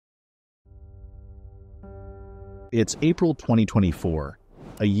It's April 2024,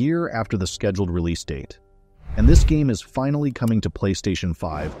 a year after the scheduled release date. And this game is finally coming to PlayStation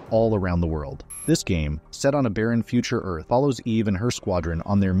 5 all around the world. This game, set on a barren future Earth, follows Eve and her squadron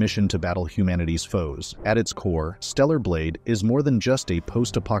on their mission to battle humanity's foes. At its core, Stellar Blade is more than just a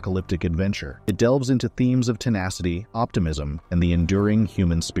post-apocalyptic adventure. It delves into themes of tenacity, optimism, and the enduring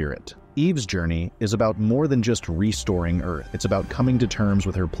human spirit. Eve's journey is about more than just restoring Earth. It's about coming to terms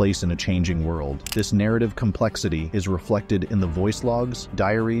with her place in a changing world. This narrative complexity is reflected in the voice logs,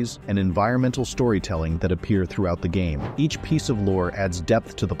 diaries, and environmental storytelling that appear throughout the game. Each piece of lore adds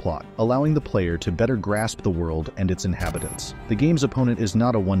depth to the plot, allowing the player to better grasp the world and its inhabitants. The game's opponent is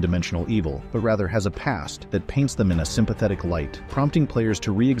not a one-dimensional evil, but rather has a past that paints them in a sympathetic light, prompting players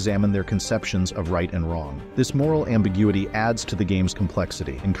to re-examine their conceptions of right and wrong. This moral ambiguity adds to the game's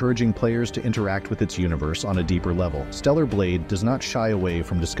complexity, encouraging players to interact with its universe on a deeper level. Stellar Blade does not shy away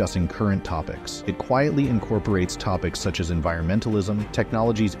from discussing current topics. It quietly incorporates topics such as environmentalism,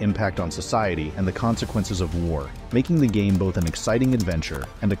 technology's impact on society, and the consequences of war, making the game both an exciting adventure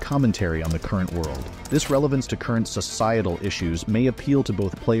and a commentary on the current world. This relevance to current societal issues may appeal to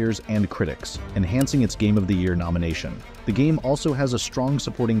both players and critics, enhancing its Game of the Year nomination. The game also has a strong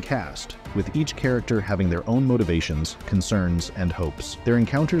supporting cast, with each character having their own motivations, concerns, and hopes. Their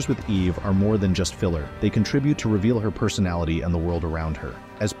encounters with Eve are more than just filler. They contribute to reveal her personality and the world around her.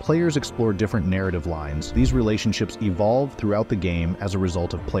 As players explore different narrative lines, these relationships evolve throughout the game as a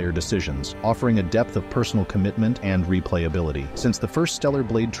result of player decisions, offering a depth of personal commitment and replayability. Since the first Stellar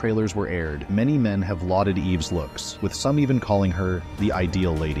Blade trailers were aired, many men have lauded Eve's looks, with some even calling her the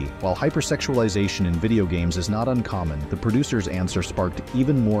ideal lady. While hypersexualization in video games is not uncommon, the producer's answer sparked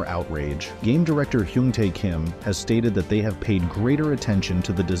even more outrage. Game director Hyung-tae Kim has stated that they have paid greater attention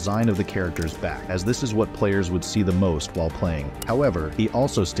to the design of the character's back, as this is what players would see the most while playing. However, he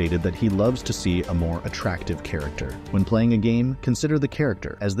also stated that he loves to see a more attractive character. When playing a game, consider the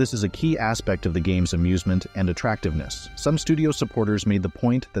character, as this is a key aspect of the game's amusement and attractiveness. Some studio supporters made the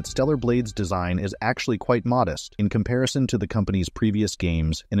point that Stellar Blade's design is actually quite modest in comparison to the company's previous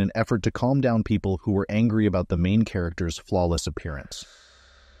games, in an effort to calm down people who were angry about the main character's flawless appearance.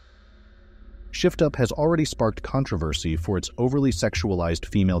 Shift Up has already sparked controversy for its overly sexualized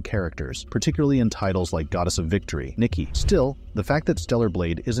female characters, particularly in titles like Goddess of Victory, Nikki. Still, the fact that Stellar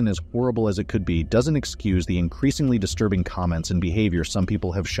Blade isn't as horrible as it could be doesn't excuse the increasingly disturbing comments and behavior some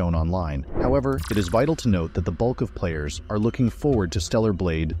people have shown online. However, it is vital to note that the bulk of players are looking forward to Stellar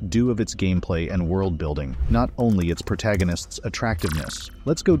Blade due of its gameplay and world building, not only its protagonist's attractiveness.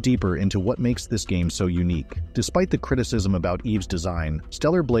 Let's go deeper into what makes this game so unique. Despite the criticism about Eve's design,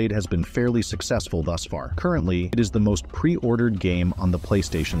 Stellar Blade has been fairly successful thus far. Currently, it is the most pre-ordered game on the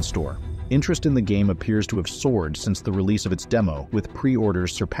PlayStation Store. Interest in the game appears to have soared since the release of its demo, with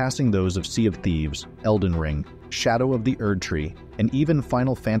pre-orders surpassing those of Sea of Thieves, Elden Ring, Shadow of the Erdtree, and even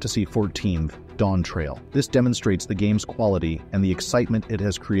Final Fantasy XIV Dawn Trail. This demonstrates the game's quality and the excitement it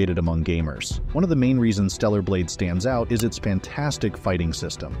has created among gamers. One of the main reasons Stellar Blade stands out is its fantastic fighting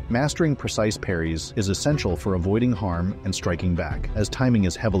system. Mastering precise parries is essential for avoiding harm and striking back, as timing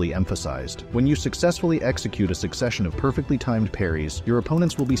is heavily emphasized. When you successfully execute a succession of perfectly timed parries, your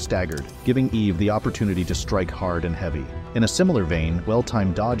opponents will be staggered, giving Eve the opportunity to strike hard and heavy. In a similar vein,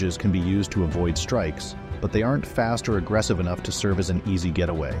 well-timed dodges can be used to avoid strikes, but they aren't fast or aggressive enough to serve as an easy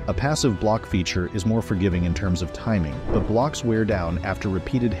getaway. A passive block feature is more forgiving in terms of timing, but blocks wear down after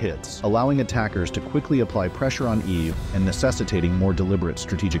repeated hits, allowing attackers to quickly apply pressure on Eve and necessitating more deliberate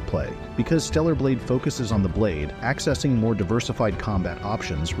strategic play. Because Stellar Blade focuses on the blade, accessing more diversified combat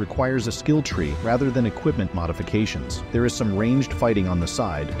options requires a skill tree rather than equipment modifications. There is some ranged fighting on the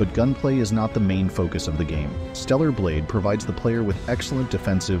side, but gunplay is not the main focus of the game. Stellar Blade provides the player with excellent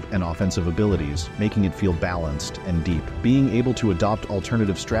defensive and offensive abilities, making it feel balanced and deep. Being able to adopt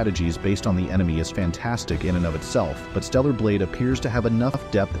alternative strategies based on the enemy is fantastic in and of itself, but Stellar Blade appears to have enough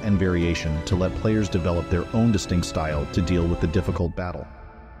depth and variation to let players develop their own distinct style to deal with the difficult battle.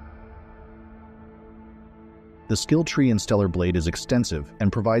 The skill tree in Stellar Blade is extensive and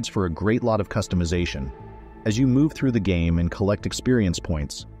provides for a great lot of customization. As you move through the game and collect experience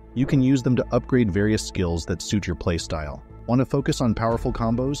points, you can use them to upgrade various skills that suit your playstyle. Want to focus on powerful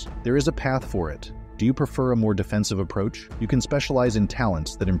combos? There is a path for it. Do you prefer a more defensive approach? You can specialize in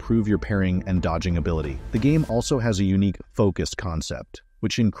talents that improve your parrying and dodging ability. The game also has a unique focused concept,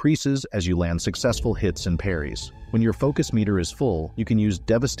 which increases as you land successful hits and parries. When your focus meter is full, you can use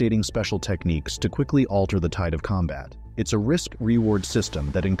devastating special techniques to quickly alter the tide of combat. It's a risk-reward system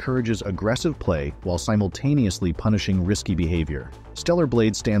that encourages aggressive play while simultaneously punishing risky behavior. Stellar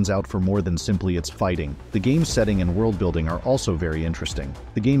Blade stands out for more than simply its fighting. The game's setting and world building are also very interesting.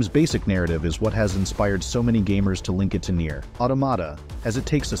 The game's basic narrative is what has inspired so many gamers to link it to Nier Automata, as it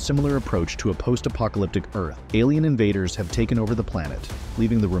takes a similar approach to a post-apocalyptic Earth. Alien invaders have taken over the planet,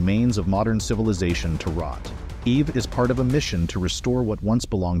 leaving the remains of modern civilization to rot. Eve is part of a mission to restore what once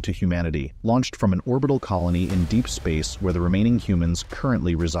belonged to humanity, launched from an orbital colony in deep space where the remaining humans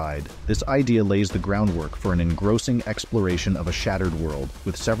currently reside. This idea lays the groundwork for an engrossing exploration of a shattered world,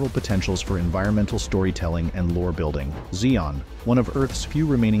 with several potentials for environmental storytelling and lore building. Xeon, one of Earth's few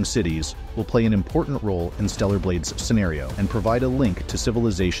remaining cities, will play an important role in Stellar Blade's scenario and provide a link to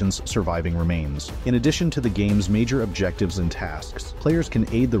civilization's surviving remains. In addition to the game's major objectives and tasks, players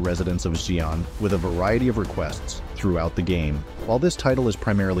can aid the residents of Xeon with a variety of requests throughout the game. While this title is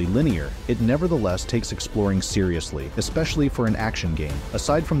primarily linear, it nevertheless takes exploring seriously, especially for an action game.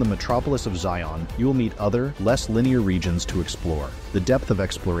 Aside from the metropolis of Zion, you will meet other, less linear regions to explore. The depth of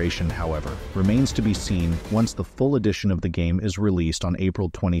exploration, however, remains to be seen once the full edition of the game is released on April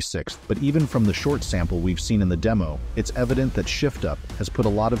 26th. But even from the short sample we've seen in the demo, it's evident that Shift Up has put a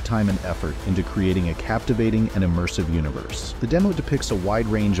lot of time and effort into creating a captivating and immersive universe. The demo depicts a wide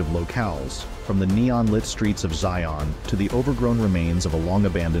range of locales, from the neon-lit streets of Zion to the overgrown remains of a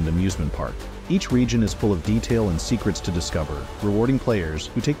long-abandoned amusement park. Each region is full of detail and secrets to discover, rewarding players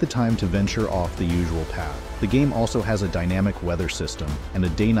who take the time to venture off the usual path. The game also has a dynamic weather system and a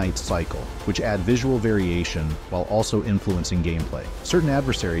day-night cycle, which add visual variation while also influencing gameplay. Certain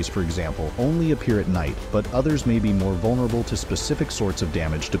adversaries, for example, only appear at night, but others may be more vulnerable to specific sorts of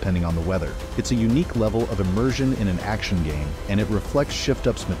damage depending on the weather. It's a unique level of immersion in an action game, and it reflects Shift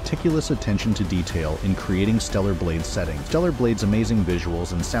Up's meticulous attention to detail in creating Stellar Blade's setting. Stellar Blade's amazing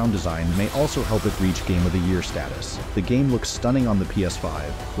visuals and sound design may also help it reach Game of the Year status. The game looks stunning on the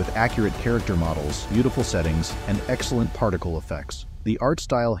PS5, with accurate character models, beautiful settings, and excellent particle effects. The art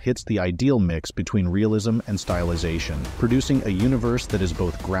style hits the ideal mix between realism and stylization, producing a universe that is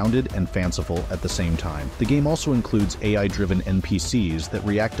both grounded and fanciful at the same time. The game also includes AI-driven NPCs that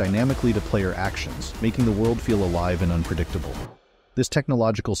react dynamically to player actions, making the world feel alive and unpredictable. This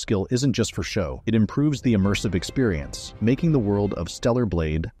technological skill isn't just for show, it improves the immersive experience, making the world of Stellar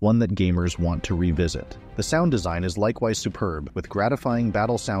Blade one that gamers want to revisit. The sound design is likewise superb, with gratifying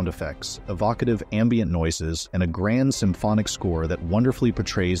battle sound effects, evocative ambient noises, and a grand symphonic score that wonderfully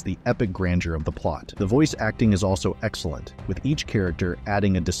portrays the epic grandeur of the plot. The voice acting is also excellent, with each character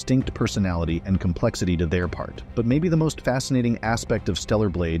adding a distinct personality and complexity to their part. But maybe the most fascinating aspect of Stellar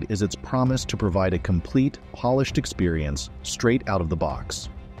Blade is its promise to provide a complete, polished experience straight out of the box.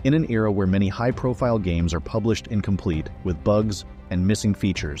 In an era where many high-profile games are published incomplete, with bugs and missing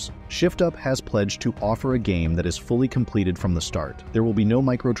features, Shift Up has pledged to offer a game that is fully completed from the start. There will be no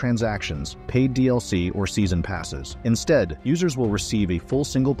microtransactions, paid DLC, or season passes. Instead, users will receive a full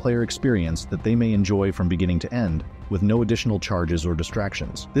single-player experience that they may enjoy from beginning to end, with no additional charges or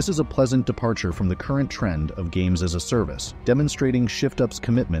distractions. This is a pleasant departure from the current trend of games as a service, demonstrating Shift Up's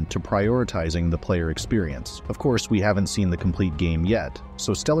commitment to prioritizing the player experience. Of course, we haven't seen the complete game yet,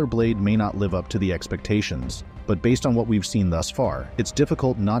 so Stellar Blade may not live up to the expectations. But based on what we've seen thus far, it's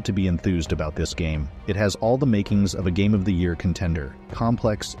difficult not to be enthused about this game. It has all the makings of a Game of the Year contender: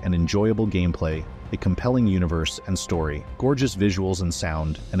 complex and enjoyable gameplay, a compelling universe and story, gorgeous visuals and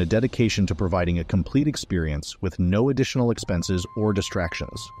sound, and a dedication to providing a complete experience with no additional expenses or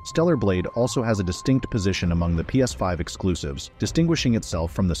distractions. Stellar Blade also has a distinct position among the PS5 exclusives, distinguishing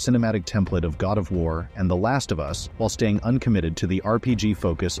itself from the cinematic template of God of War and The Last of Us, while staying uncommitted to the RPG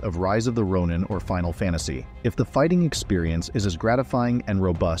focus of Rise of the Ronin or Final Fantasy. If the fighting experience is as gratifying and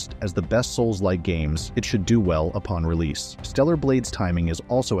robust as the best Souls-like games, it should do well upon release. Stellar Blade's timing is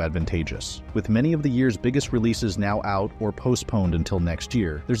also advantageous. With many of the year's biggest releases now out or postponed until next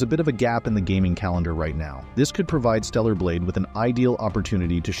year, there's a bit of a gap in the gaming calendar right now. This could provide Stellar Blade with an ideal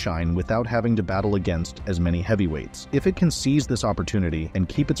opportunity to shine without having to battle against as many heavyweights. If it can seize this opportunity and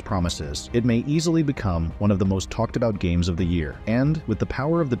keep its promises, it may easily become one of the most talked about games of the year. And with the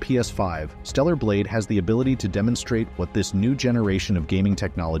power of the PS5, Stellar Blade has the ability to demonstrate what this new generation of gaming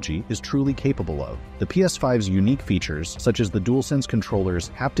technology is truly capable of. The PS5's unique features, such as the DualSense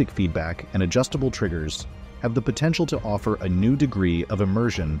controller's haptic feedback and adjustable triggers, have the potential to offer a new degree of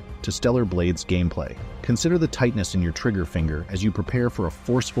immersion to Stellar Blade's gameplay. Consider the tightness in your trigger finger as you prepare for a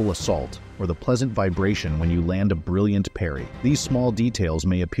forceful assault, or the pleasant vibration when you land a brilliant parry. These small details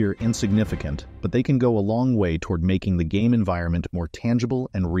may appear insignificant, but they can go a long way toward making the game environment more tangible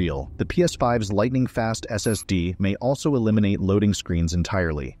and real. The PS5's lightning-fast SSD may also eliminate loading screens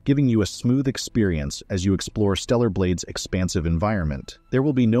entirely, giving you a smooth experience as you explore Stellar Blade's expansive environment. There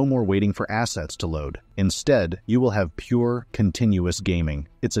will be no more waiting for assets to load. Instead, you will have pure, continuous gaming.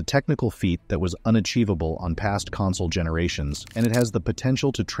 It's a technical feat that was unachievable on past console generations, and it has the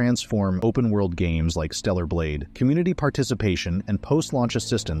potential to transform open-world games like Stellar Blade. Community participation and post-launch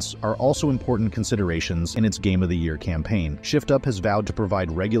assistance are also important considerations in its Game of the Year campaign. ShiftUp has vowed to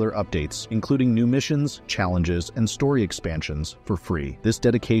provide regular updates, including new missions, challenges, and story expansions, for free. This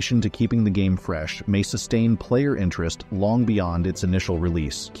dedication to keeping the game fresh may sustain player interest long beyond its initial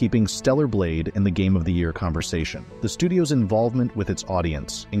release, keeping Stellar Blade in the Game of the Year conversation. The studio's involvement with its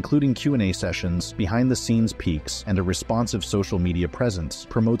audience, including Q&A sessions, behind-the-scenes peeks, and a responsive social media presence,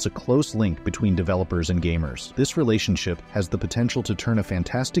 promotes a close link between developers and gamers. This relationship has the potential to turn a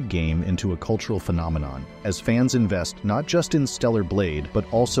fantastic game into a cultural phenomenon, as fans invest not just in Stellar Blade, but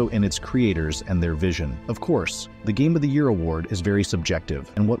also in its creators and their vision. Of course, the Game of the Year award is very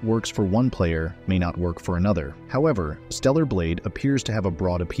subjective, and what works for one player may not work for another. However, Stellar Blade appears to have a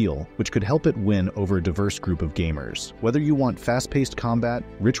broad appeal, which could help it win over a diverse group of gamers. Whether you want fast-paced combat,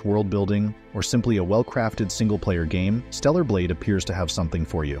 rich world-building, or simply a well-crafted single-player game, Stellar Blade appears to have something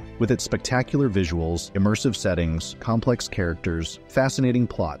for you. With its spectacular visuals, immersive settings, complex characters, fascinating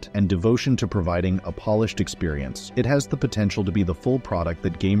plot, and devotion to providing a polished experience, it has the potential to be the full product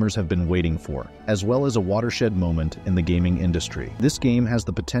that gamers have been waiting for, as well as a watershed moment in the gaming industry. This game has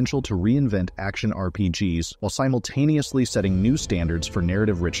the potential to reinvent action RPGs while simultaneously setting new standards for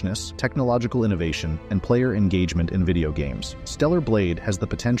narrative richness, technological innovation, and player engagement in video games. Stellar Blade has the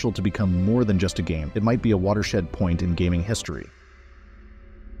potential to become more than just a game. It might be a watershed point in gaming history.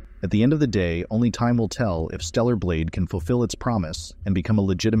 At the end of the day, only time will tell if Stellar Blade can fulfill its promise and become a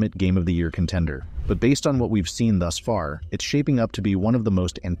legitimate Game of the Year contender. But based on what we've seen thus far, it's shaping up to be one of the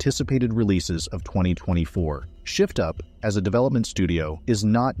most anticipated releases of 2024. ShiftUp, as a development studio, is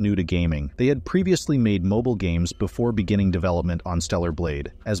not new to gaming. They had previously made mobile games before beginning development on Stellar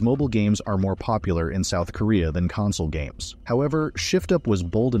Blade, as mobile games are more popular in South Korea than console games. However, ShiftUp was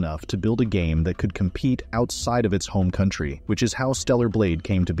bold enough to build a game that could compete outside of its home country, which is how Stellar Blade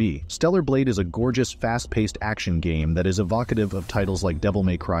came to be. Stellar Blade is a gorgeous, fast-paced action game that is evocative of titles like Devil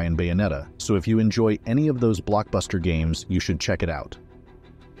May Cry and Bayonetta, so if you enjoy any of those blockbuster games, you should check it out.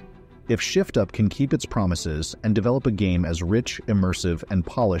 If ShiftUp can keep its promises and develop a game as rich, immersive, and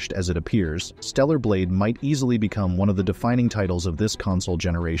polished as it appears, Stellar Blade might easily become one of the defining titles of this console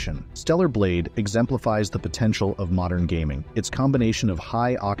generation. Stellar Blade exemplifies the potential of modern gaming. Its combination of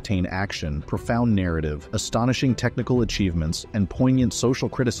high-octane action, profound narrative, astonishing technical achievements, and poignant social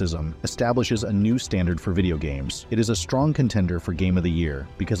criticism establishes a new standard for video games. It is a strong contender for Game of the Year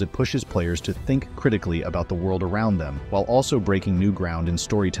because it pushes players to think critically about the world around them, while also breaking new ground in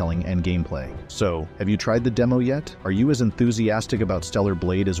storytelling and gameplay. So, have you tried the demo yet? Are you as enthusiastic about Stellar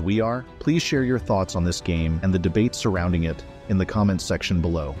Blade as we are? Please share your thoughts on this game and the debate surrounding it in the comments section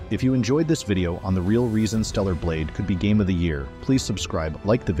below. If you enjoyed this video on the real reason Stellar Blade could be Game of the Year, please subscribe,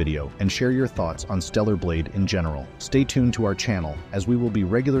 like the video, and share your thoughts on Stellar Blade in general. Stay tuned to our channel, as we will be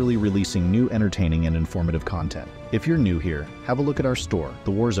regularly releasing new entertaining and informative content. If you're new here, have a look at our store,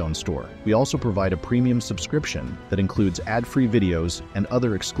 the Warzone store. We also provide a premium subscription that includes ad-free videos and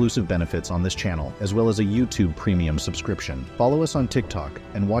other exclusive benefits on this channel, as well as a YouTube premium subscription. Follow us on TikTok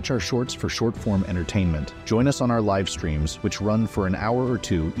and watch our shorts for short-form entertainment. Join us on our live streams, which run for an hour or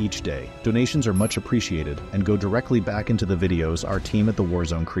two each day. Donations are much appreciated and go directly back into the videos our team at the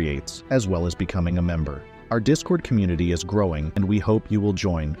Warzone creates, as well as becoming a member. Our Discord community is growing, and we hope you will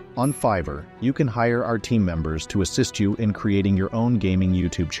join. On Fiverr, you can hire our team members to assist you in creating your own gaming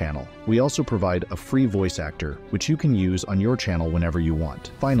YouTube channel. We also provide a free voice actor, which you can use on your channel whenever you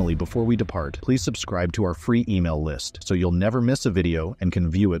want. Finally, before we depart, please subscribe to our free email list so you'll never miss a video and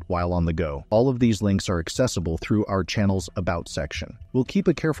can view it while on the go. All of these links are accessible through our channel's About section. We'll keep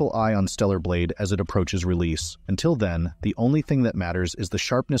a careful eye on Stellar Blade as it approaches release. Until then, the only thing that matters is the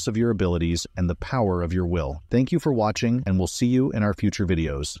sharpness of your abilities and the power of your will. Thank you for watching, and we'll see you in our future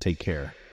videos. Take care.